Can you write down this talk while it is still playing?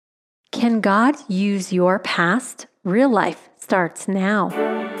Can God use your past? Real life starts now.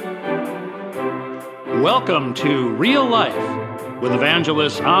 Welcome to Real Life with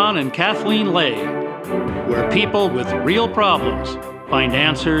evangelists Ann and Kathleen Lay, where people with real problems find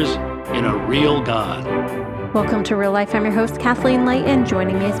answers in a real God. Welcome to Real Life. I'm your host, Kathleen Lay, and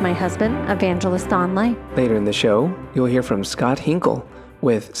joining me is my husband, evangelist Don Lay. Later in the show, you'll hear from Scott Hinkle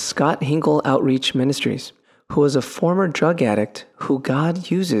with Scott Hinkle Outreach Ministries, who is a former drug addict who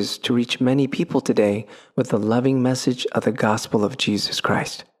God uses to reach many people today with the loving message of the gospel of Jesus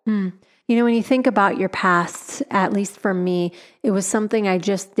Christ. You know, when you think about your past, at least for me, it was something I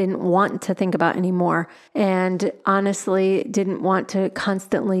just didn't want to think about anymore. And honestly, didn't want to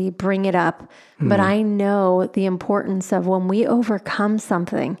constantly bring it up. But I know the importance of when we overcome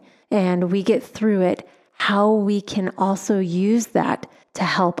something and we get through it, how we can also use that to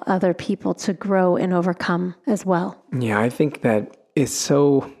help other people to grow and overcome as well. Yeah, I think that it's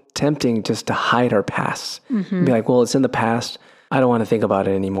so tempting just to hide our past. Be like, well, it's in the past. I don't want to think about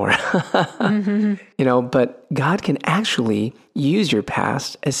it anymore. You know, but God can actually use your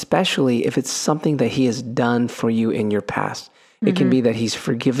past, especially if it's something that He has done for you in your past. It can be that He's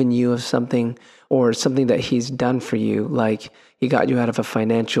forgiven you of something or something that He's done for you, like He got you out of a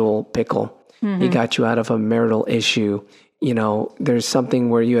financial pickle. He got you out of a marital issue. You know, there's something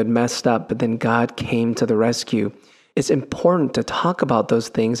where you had messed up, but then God came to the rescue. It's important to talk about those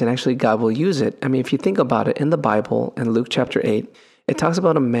things, and actually God will use it. I mean, if you think about it, in the Bible, in Luke chapter 8, it talks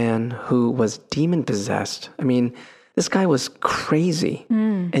about a man who was demon-possessed. I mean, this guy was crazy.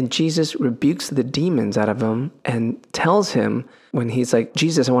 And Jesus rebukes the demons out of him and tells him, when he's like,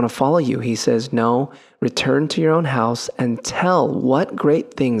 Jesus, I want to follow you. He says, no, return to your own house and tell what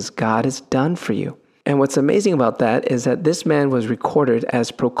great things God has done for you. And what's amazing about that is that this man was recorded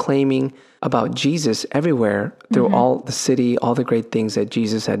as proclaiming about Jesus everywhere through all the city, all the great things that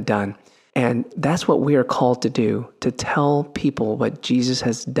Jesus had done. And that's what we are called to do, to tell people what Jesus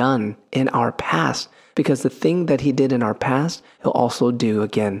has done in our past, because the thing that He did in our past, He'll also do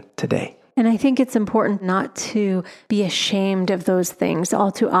again today. And I think it's important not to be ashamed of those things.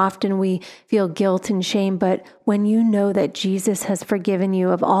 All too often we feel guilt and shame, but when you know that Jesus has forgiven you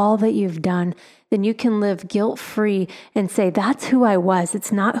of all that you've done, then you can live guilt-free and say, that's who I was.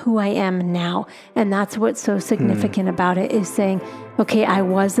 It's not who I am now. And that's what's so significant about it, is saying, okay, I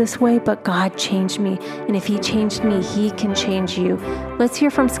was this way, but God changed me. And if He changed me, He can change you. Let's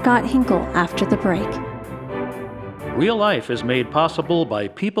hear from Scott Hinkle after the break. Real Life is made possible by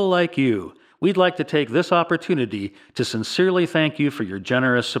people like you. We'd like to take this opportunity to sincerely thank you for your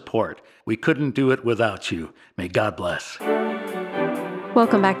generous support. We couldn't do it without you. May God bless.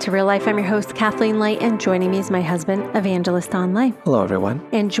 Welcome back to Real Life. I'm your host, Kathleen Lay, and joining me is my husband, evangelist Don Lay. Hello, everyone.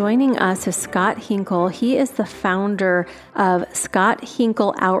 And joining us is Scott Hinkle. He is the founder of Scott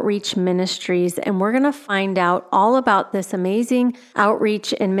Hinkle Outreach Ministries, and we're going to find out all about this amazing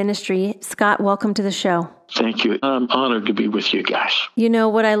outreach and ministry. Scott, welcome to the show. Thank you. I'm honored to be with you guys. You know,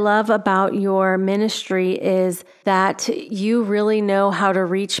 what I love about your ministry is that you really know how to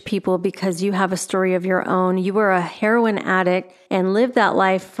reach people because you have a story of your own. You were a heroin addict and lived that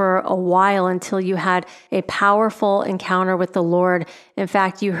life for a while until you had a powerful encounter with the Lord. In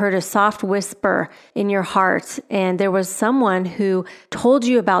fact, you heard a soft whisper in your heart, and there was someone who told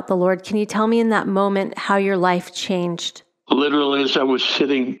you about the Lord. Can you tell me in that moment how your life changed? Literally, as I was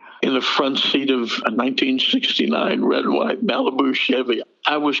sitting in the front seat of a 1969 red and white Malibu Chevy,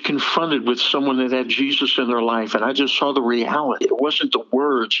 I was confronted with someone that had Jesus in their life, and I just saw the reality. It wasn't the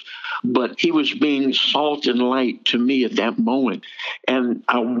words, but He was being salt and light to me at that moment. And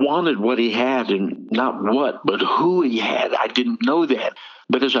I wanted what He had, and not what, but who He had. I didn't know that.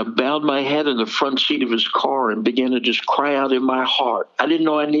 But as I bowed my head in the front seat of His car and began to just cry out in my heart, I didn't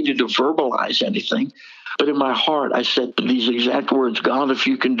know I needed to verbalize anything. But in my heart, I said these exact words: God, if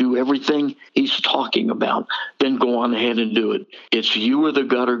you can do everything He's talking about, then go on ahead and do it. It's you or the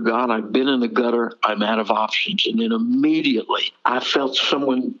gutter, God. I've been in the gutter. I'm out of options. And then immediately I felt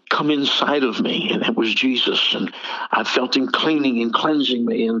someone come inside of me, and that was Jesus. And I felt Him cleaning and cleansing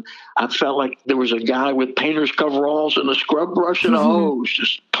me. And I felt like there was a guy with painter's coveralls and a scrub brush and a hose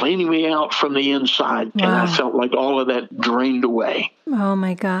just cleaning me out from the inside. Wow. And I felt like all of that drained away. Oh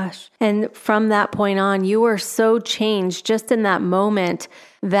my gosh. And from that point on, you were so changed just in that moment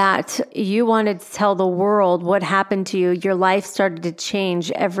that you wanted to tell the world what happened to you. Your life started to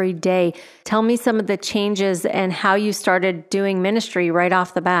change every day. Tell me some of the changes and how you started doing ministry right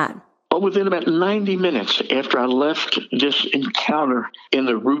off the bat. But within about 90 minutes after I left this encounter in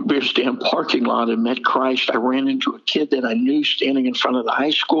the root beer stand parking lot and met Christ, I ran into a kid that I knew standing in front of the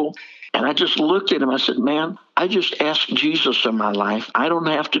high school. And I just looked at him. I said, man, I just asked Jesus in my life. I don't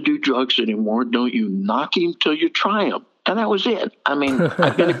have to do drugs anymore. Don't you knock him till you try him. And that was it. I mean,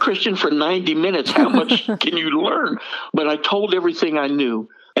 I've been a Christian for 90 minutes. How much can you learn? But I told everything I knew.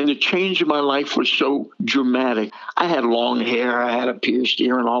 And the change in my life was so dramatic. I had long hair. I had a pierced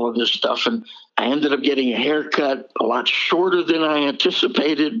ear and all of this stuff. And I ended up getting a haircut a lot shorter than I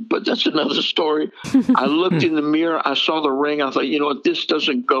anticipated, but that's another story. I looked in the mirror. I saw the ring. I thought, you know what, this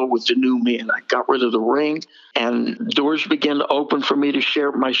doesn't go with the new me. And I got rid of the ring, and doors began to open for me to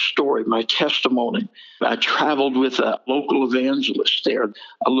share my story, my testimony. I traveled with a local evangelist there,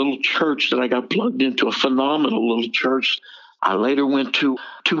 a little church that I got plugged into, a phenomenal little church. I later went to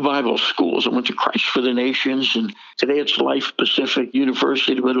 2 Bible schools. I went to Christ for the Nations, and today it's Life Pacific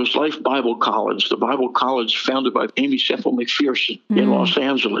University, but it was Life Bible College, the Bible college founded by Amy Semple McPherson in Los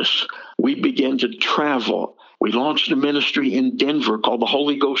Angeles. We began to travel. We launched a ministry in Denver called the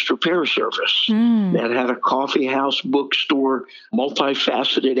Holy Ghost Repair Service that had a coffee house, bookstore,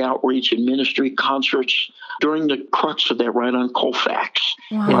 multifaceted outreach and ministry, concerts during the crux of that right on Colfax,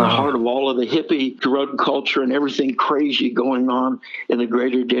 in the heart of all of the hippie drug culture and everything crazy going on in the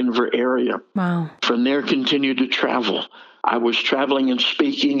greater Denver area. Wow. From there, continued to travel. I was traveling and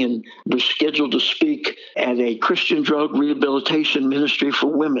speaking and was scheduled to speak at a Christian drug rehabilitation ministry for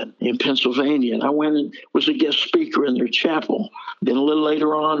women in Pennsylvania. And I went and was a guest speaker in their chapel. Then a little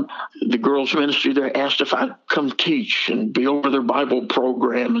later on, the girls' ministry there asked if I'd come teach and be over their Bible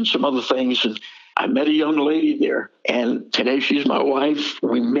program and some other things. And I met a young lady there, and today she's my wife.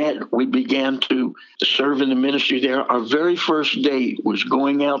 We met. We began to serve in the ministry there. Our very first date was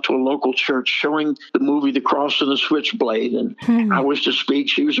going out to a local church, showing the movie The Cross and the Switchblade, and I was to speak.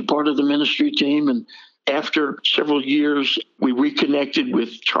 She was a part of the ministry team, and after several years, we reconnected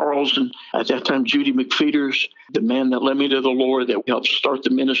with Charles and at that time Judy McFeeters, the man that led me to the Lord, that helped start the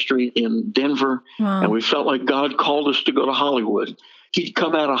ministry in Denver. Wow. And we felt like God called us to go to Hollywood. He'd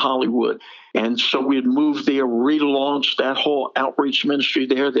come out of Hollywood. And so we had moved there, relaunched that whole outreach ministry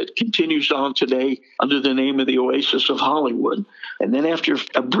there that continues on today under the name of the Oasis of Hollywood. And then after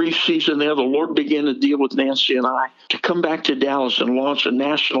a brief season there, the Lord began to deal with Nancy and I to come back to Dallas and launch a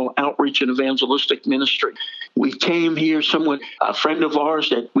national outreach and evangelistic ministry. We came here, a friend of ours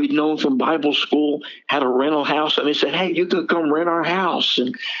that we'd known from Bible school had a rental house, and they said, hey, you can come rent our house.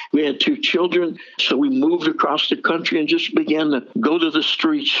 And we had 2 children, so we moved across the country and just began to go to the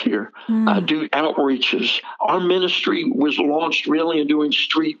streets here, do outreaches. Our ministry was launched really in doing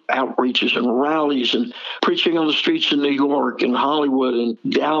street outreaches and rallies and preaching on the streets in New York and Hollywood and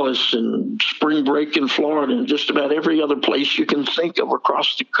Dallas and spring break in Florida and just about every other place you can think of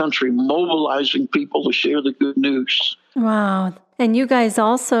across the country, mobilizing people to share the good news. Wow. And you guys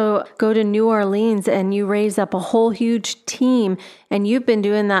also go to New Orleans and you raise up a whole huge team, and you've been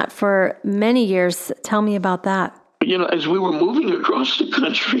doing that for many years. Tell me about that. You know, as we were moving across the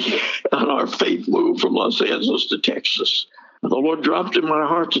country on our faith move from Los Angeles to Texas, the Lord dropped in my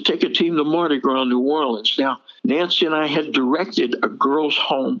heart to take a team to Mardi Gras, New Orleans. Now, Nancy and I had directed a girls'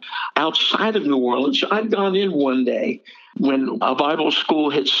 home outside of New Orleans. I'd gone in one day when a Bible school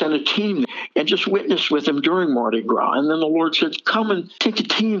had sent a team and just witnessed with them during Mardi Gras. And then the Lord said, come and take a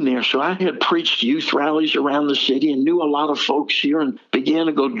team there. So I had preached youth rallies around the city and knew a lot of folks here and began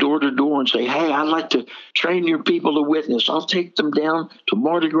to go door to door and say, hey, I'd like to train your people to witness. I'll take them down to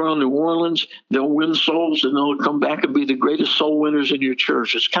Mardi Gras, New Orleans. They'll win souls and they'll come back and be the greatest soul winners in your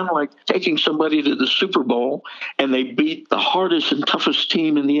church. It's kind of like taking somebody to the Super Bowl and they beat the hardest and toughest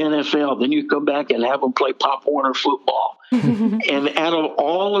team in the NFL. Then you come back and have them play Pop Warner football. And out of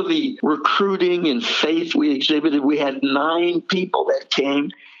all of the recruiting and faith we exhibited, we had 9 people that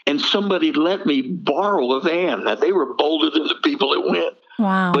came, and somebody let me borrow a van. Now, they were bolder than the people that went.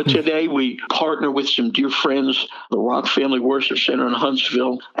 Wow. But today we partner with some dear friends, the Rock Family Worship Center in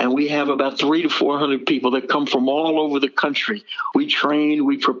Huntsville, and we have about 300 to 400 people that come from all over the country. We train,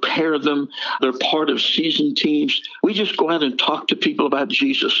 we prepare them. They're part of seasoned teams. We just go out and talk to people about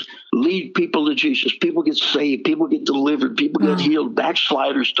Jesus, lead people to Jesus. People get saved, people get delivered, people get healed,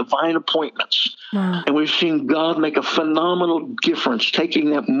 backsliders, divine appointments. Wow. And we've seen God make a phenomenal difference,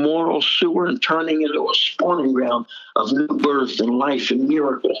 taking that moral sewer and turning it into a spawning ground of new birth and life and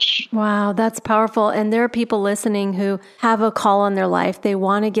miracles. Wow, that's powerful. And there are people listening who have a call on their life. They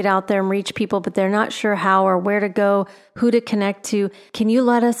want to get out there and reach people, but they're not sure how or where to go, who to connect to. Can you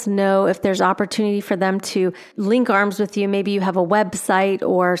let us know if there's opportunity for them to link arms with you? Maybe you have a website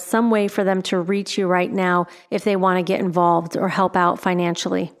or some way for them to reach you right now if they want to get involved or help out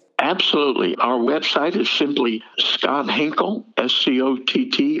financially. Absolutely. Our website is simply Scott Hinkle,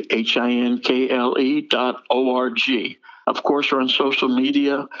 SCOTTHINKLE.org. Of course, we're on social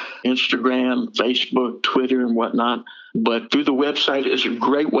media, Instagram, Facebook, Twitter, and whatnot. But through the website is a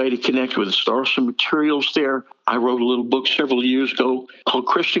great way to connect with us. There are some materials there. I wrote a little book several years ago called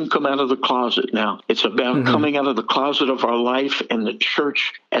Christian Come Out of the Closet. Now, it's about coming out of the closet of our life and the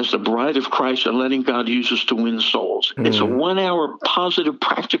church as the bride of Christ and letting God use us to win souls. It's a 1-hour positive,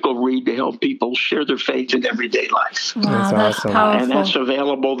 practical read to help people share their faith in everyday life. Wow, that's awesome. powerful. And that's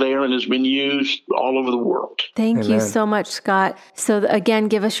available there and has been used all over the world. Thank you so much, Scott. So again,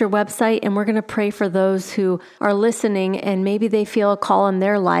 give us your website, and we're going to pray for those who are listening and maybe they feel a call in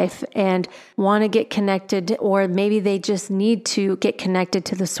their life and want to get connected, or maybe they just need to get connected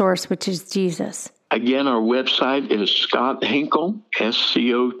to the source, which is Jesus. Again, our website is Scott Hinkle,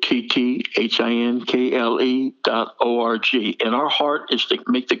 SCOTTHINKLE.org. And our heart is to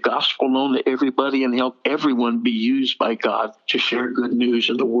make the gospel known to everybody and help everyone be used by God to share good news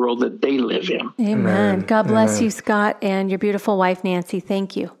in the world that they live in. Amen. God bless you, Scott, and your beautiful wife, Nancy.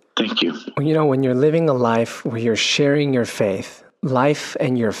 Thank you. Thank you. When you're living a life where you're sharing your faith, life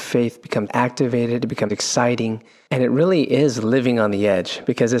and your faith become activated, it becomes exciting, and it really is living on the edge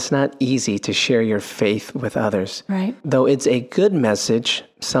because it's not easy to share your faith with others. Right. Though it's a good message,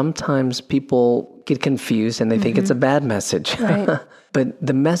 sometimes people get confused and they think it's a bad message. Right. But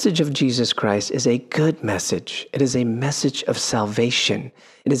the message of Jesus Christ is a good message. It is a message of salvation.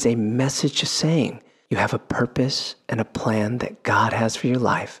 It is a message saying you have a purpose and a plan that God has for your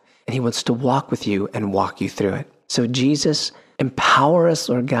life, and He wants to walk with you and walk you through it. So Jesus, empower us,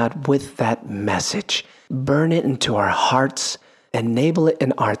 Lord God, with that message. Burn it into our hearts, enable it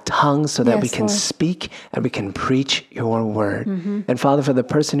in our tongues so that we can speak and we can preach your word. And Father, for the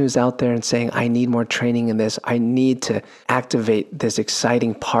person who's out there and saying, I need more training in this, I need to activate this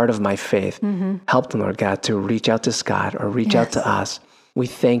exciting part of my faith, help them, Lord God, to reach out to Scott or reach out to us. We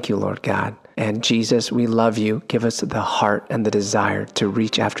thank you, Lord God. And Jesus, we love you. Give us the heart and the desire to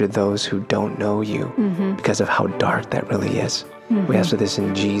reach after those who don't know you because of how dark that really is. We ask for this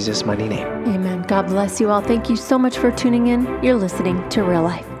in Jesus' mighty name. Amen. God bless you all. Thank you so much for tuning in. You're listening to Real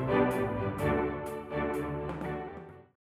Life.